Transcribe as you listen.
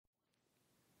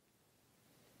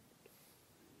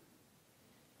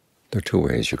There are two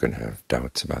ways you can have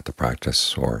doubts about the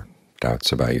practice, or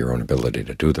doubts about your own ability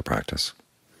to do the practice.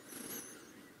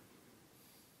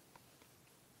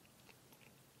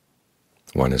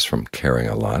 One is from caring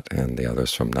a lot, and the other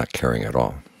is from not caring at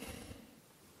all.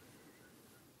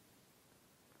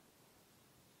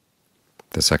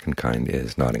 The second kind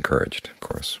is not encouraged, of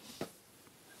course. You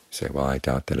say, well, I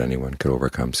doubt that anyone could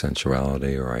overcome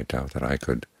sensuality, or I doubt that I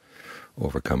could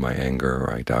overcome my anger,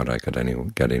 or I doubt I could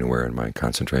get anywhere in my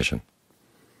concentration.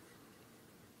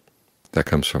 That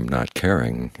comes from not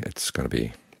caring. It's going to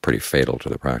be pretty fatal to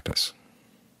the practice.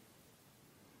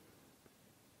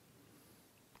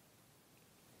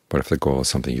 But if the goal is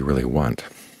something you really want,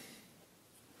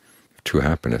 if true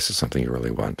happiness is something you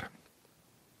really want,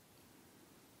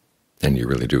 and you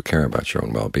really do care about your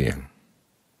own well-being,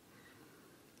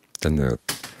 then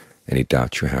any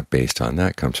doubt you have based on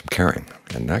that comes from caring,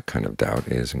 and that kind of doubt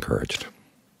is encouraged,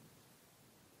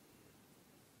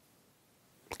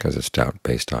 because it's doubt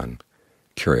based on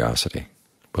curiosity.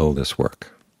 Will this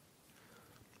work?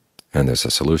 And there's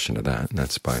a solution to that, and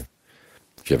that's by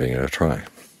giving it a try.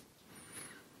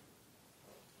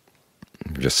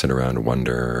 You just sit around and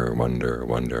wonder,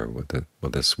 will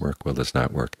this work, will this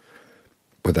not work?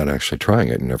 Without actually trying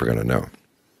it, you're never going to know.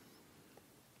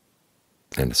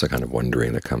 And it's a kind of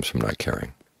wondering that comes from not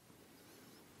caring.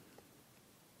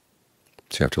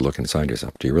 So you have to look inside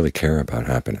yourself. Do you really care about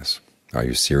happiness? Are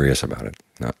you serious about it?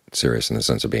 Not serious in the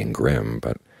sense of being grim,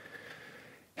 but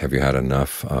have you had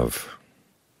enough of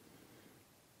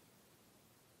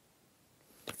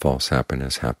false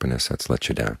happiness, happiness that's let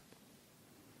you down?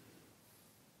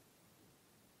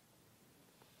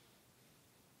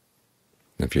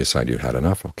 If you decide you've had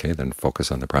enough, okay, then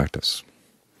focus on the practice.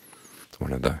 It's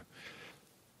one of the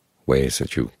ways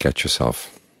that you get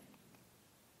yourself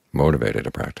motivated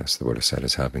to practice, the Buddha said,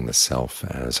 is having the self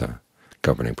as a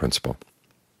governing principle.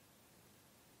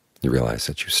 You realize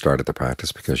that you started the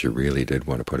practice because you really did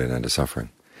want to put an end to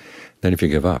suffering. Then if you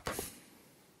give up,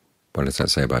 what does that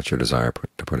say about your desire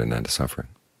to put an end to suffering?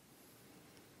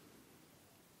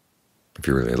 If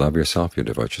you really love yourself, you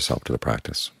devote yourself to the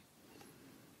practice,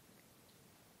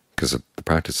 because the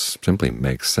practice simply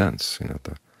makes sense.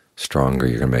 The stronger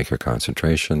you can make your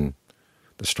concentration,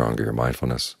 the stronger your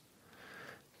mindfulness,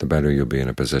 the better you'll be in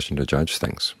a position to judge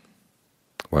things.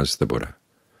 Was the Buddha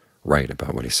right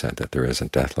about what he said, that there is a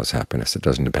deathless happiness that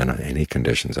doesn't depend on any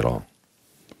conditions at all?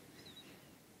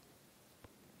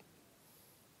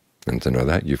 And to know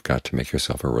that, you've got to make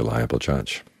yourself a reliable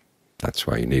judge. That's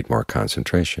why you need more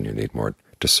concentration, you need more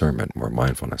discernment, more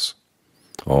mindfulness,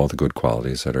 all the good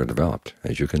qualities that are developed,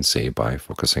 as you can see, by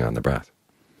focusing on the breath.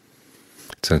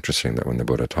 It's interesting that when the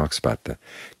Buddha talks about the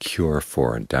cure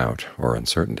for doubt or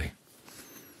uncertainty,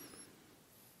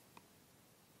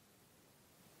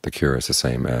 the cure is the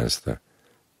same as the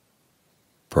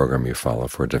program you follow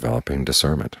for developing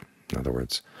discernment. In other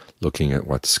words, looking at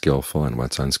what's skillful and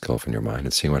what's unskillful in your mind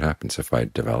and seeing what happens. If I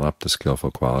develop the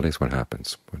skillful qualities, what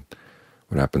happens?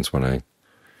 What happens when I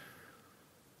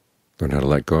learn how to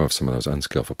let go of some of those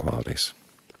unskillful qualities?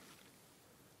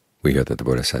 We hear that the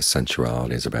Buddha says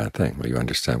sensuality is a bad thing. Well, you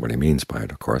understand what he means by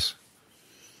it, of course.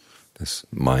 This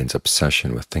mind's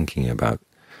obsession with thinking about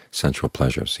sensual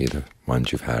pleasures, either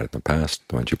ones you've had in the past,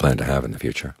 the ones you plan to have in the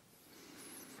future.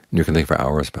 And you can think for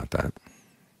hours about that.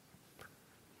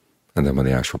 And then when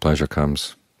the actual pleasure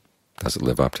comes, does it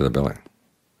live up to the billing?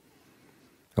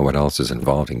 And what else is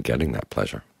involved in getting that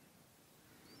pleasure?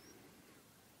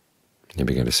 You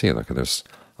begin to see, look, there are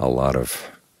a lot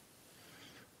of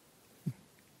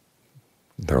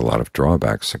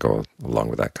drawbacks that go along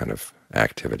with that kind of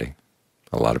activity.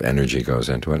 A lot of energy goes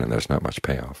into it, and there's not much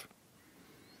payoff.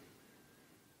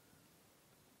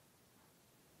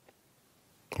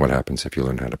 What happens if you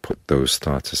learn how to put those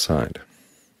thoughts aside?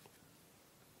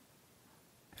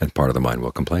 And part of the mind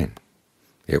will complain.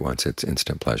 It wants its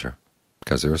instant pleasure,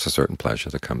 because there is a certain pleasure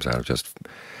that comes out of just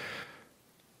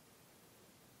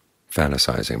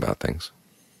fantasizing about things.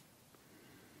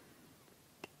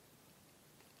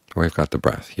 Or you've got the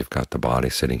breath, you've got the body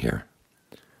sitting here,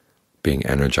 being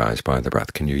energized by the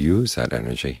breath. Can you use that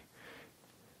energy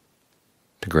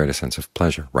to create a sense of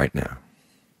pleasure right now?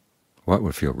 What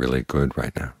would feel really good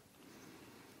right now?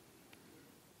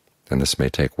 And this may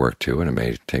take work too, and it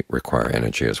may require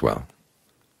energy as well.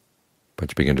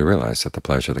 But you begin to realize that the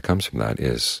pleasure that comes from that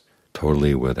is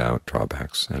totally without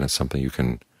drawbacks, and it's something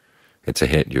it's a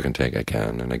hit you can take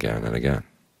again and again and again.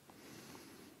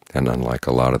 And unlike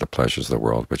a lot of the pleasures of the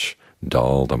world which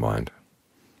dull the mind,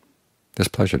 this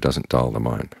pleasure doesn't dull the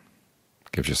mind.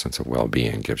 It gives you a sense of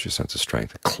well-being, gives you a sense of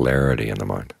strength, clarity in the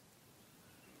mind.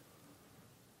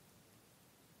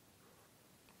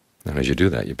 And as you do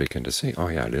that, you begin to see, oh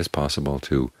yeah, it is possible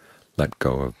to let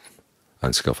go of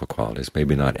unskillful qualities.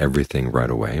 Maybe not everything right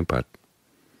away, but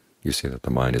you see that the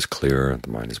mind is clearer,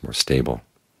 the mind is more stable.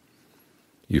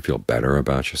 You feel better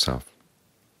about yourself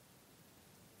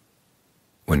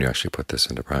when you actually put this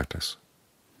into practice.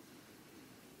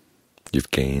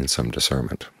 You've gained some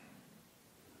discernment.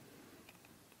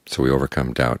 So we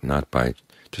overcome doubt not by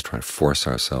just trying to force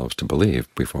ourselves to believe.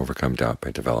 We've overcome doubt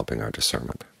by developing our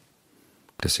discernment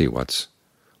to see what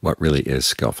really is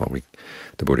skillful.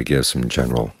 The Buddha gives some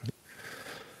general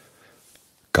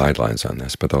guidelines on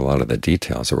this, but there are a lot of the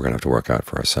details that we're going to have to work out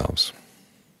for ourselves.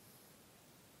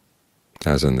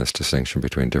 As in this distinction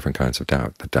between different kinds of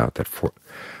doubt, the doubt that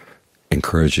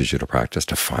encourages you to practice,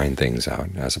 to find things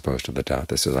out, as opposed to the doubt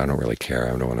that says, I don't really care,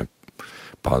 I don't want to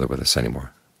bother with this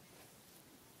anymore.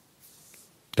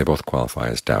 They both qualify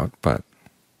as doubt, but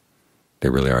they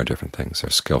really are different things.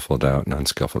 There's skillful doubt and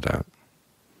unskillful doubt.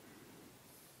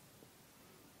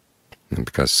 And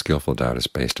because skillful doubt is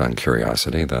based on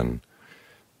curiosity, then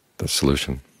the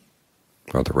solution,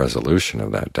 or the resolution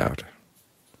of that doubt,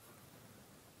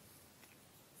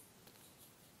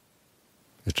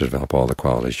 is to develop all the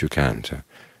qualities you can to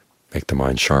make the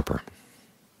mind sharper,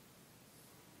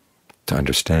 to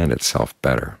understand itself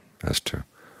better as to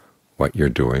what you're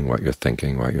doing, what you're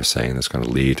thinking, what you're saying that's going to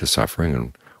lead to suffering,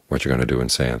 and what you're going to do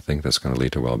and say and think that's going to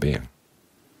lead to well-being.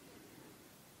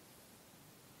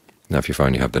 Now, if you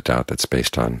find you have the doubt that's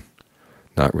based on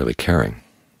not really caring,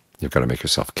 you've got to make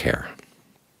yourself care.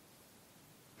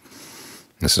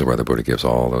 This is where the Buddha gives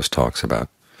all those talks about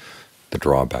the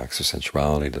drawbacks of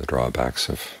sensuality, the drawbacks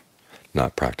of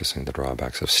not practicing, the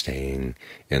drawbacks of staying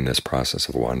in this process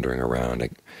of wandering around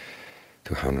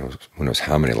to who knows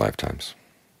how many lifetimes,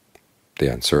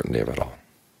 the uncertainty of it all.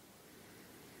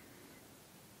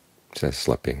 It's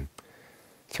like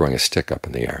throwing a stick up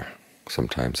in the air.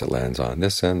 Sometimes it lands on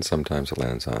this end, sometimes it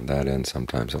lands on that end,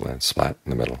 sometimes it lands flat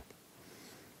in the middle.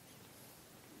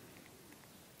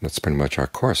 That's pretty much our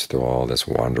course through all this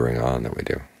wandering on that we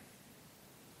do.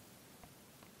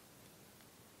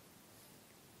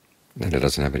 And it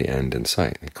doesn't have any end in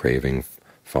sight. The craving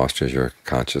fosters your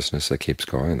consciousness that keeps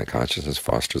going, and the consciousness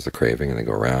fosters the craving, and they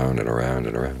go around and around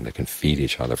and around. They can feed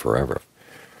each other forever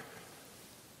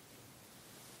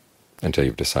until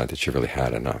you've decided that you've really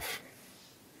had enough.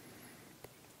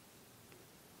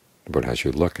 The Buddha has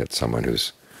you look at someone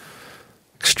who's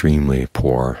extremely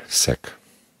poor, sick,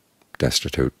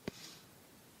 destitute.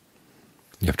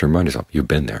 You have to remind yourself, you've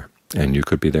been there, and you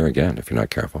could be there again if you're not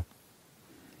careful.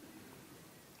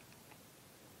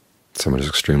 Someone who's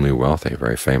extremely wealthy,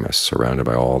 very famous, surrounded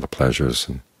by all the pleasures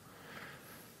and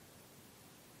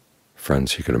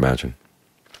friends you could imagine.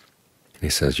 He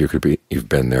says you've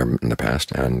been there in the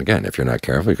past, and again, if you're not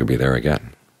careful, you could be there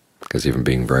again, because even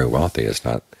being very wealthy is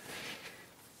not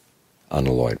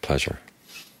unalloyed pleasure.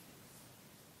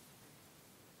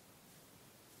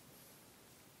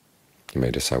 You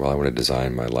may decide, well, I want to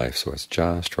design my life so it's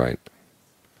just right.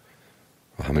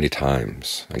 Well, how many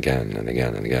times, again and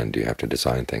again and again, do you have to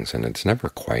design things? And it's never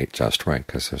quite just right,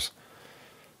 because there's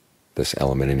this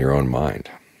element in your own mind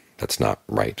that's not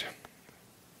right.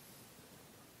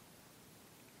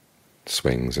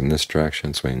 Swings in this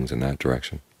direction, swings in that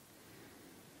direction.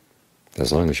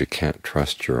 As long as you can't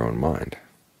trust your own mind,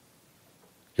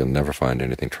 you'll never find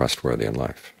anything trustworthy in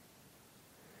life.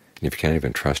 And if you can't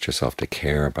even trust yourself to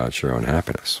care about your own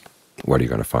happiness, what are you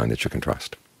going to find that you can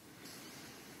trust?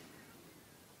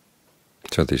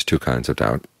 So these two kinds of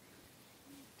doubt.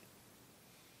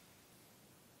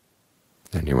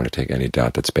 And you want to take any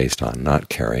doubt that's based on not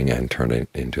caring and turn it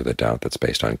into the doubt that's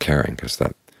based on caring, because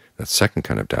that second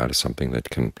kind of doubt is something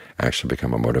that can actually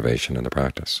become a motivation in the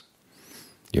practice.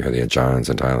 You hear the Ajahns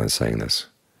in Thailand saying this.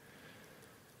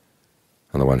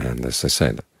 On the one hand, they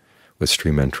say that with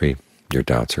stream entry, your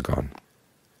doubts are gone.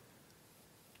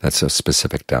 That's a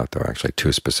specific doubt, though, actually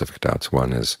two specific doubts.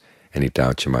 One is any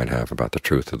doubt you might have about the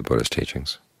truth of the Buddha's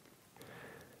teachings,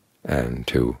 and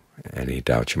two, any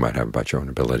doubt you might have about your own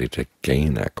ability to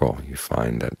gain that goal. You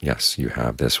find that, yes, you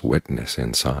have this witness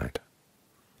inside,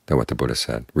 that what the Buddha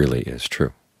said really is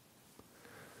true.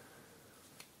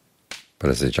 But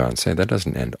as the Ajahns say, that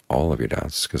doesn't end all of your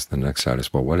doubts, because the next doubt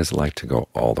is, well, what is it like to go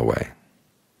all the way?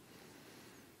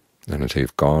 And until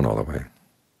you've gone all the way,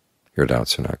 your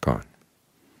doubts are not gone.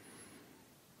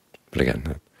 But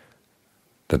again,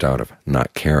 the doubt of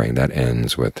not caring, that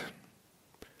ends with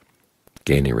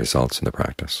gaining results in the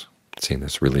practice. See,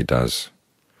 this really does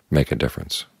make a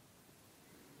difference.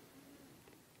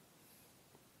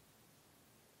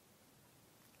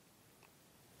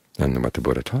 And what the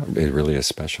Buddha taught, it really is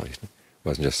special. It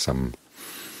wasn't just some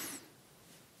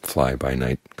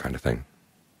fly-by-night kind of thing.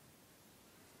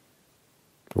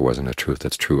 It wasn't a truth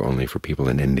that's true only for people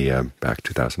in India back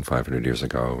 2,500 years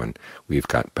ago, and we've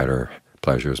got better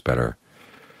pleasures, better,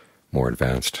 more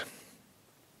advanced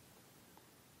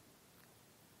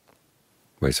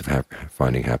ways of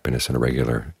finding happiness in a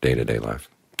regular day-to-day life.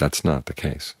 That's not the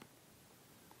case.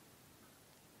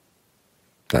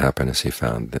 The happiness he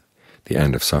found, that the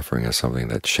end of suffering, is something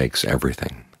that shakes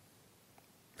everything,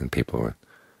 and people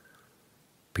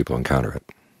encounter it.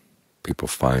 People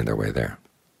find their way there.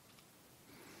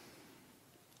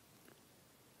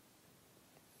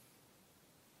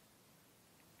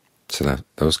 So that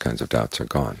those kinds of doubts are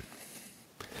gone.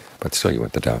 But still you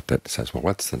want the doubt that says, well,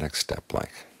 what's the next step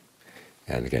like?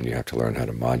 And again, you have to learn how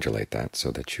to modulate that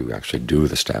so that you actually do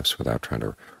the steps without trying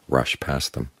to rush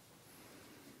past them.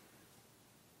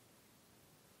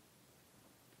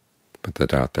 But the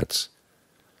doubt that's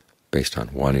based on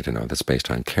wanting to know, that's based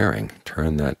on caring,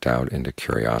 turn that doubt into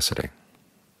curiosity.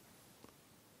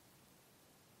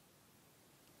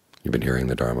 You've been hearing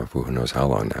the Dharma for who knows how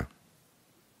long now.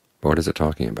 But what is it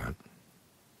talking about?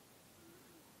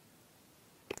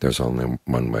 There's only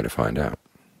one way to find out.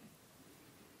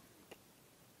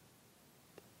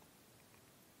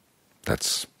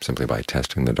 That's simply by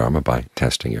testing the Dharma, by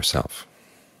testing yourself.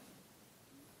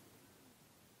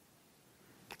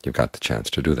 You've got the chance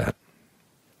to do that.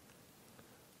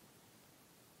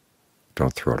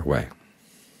 Don't throw it away.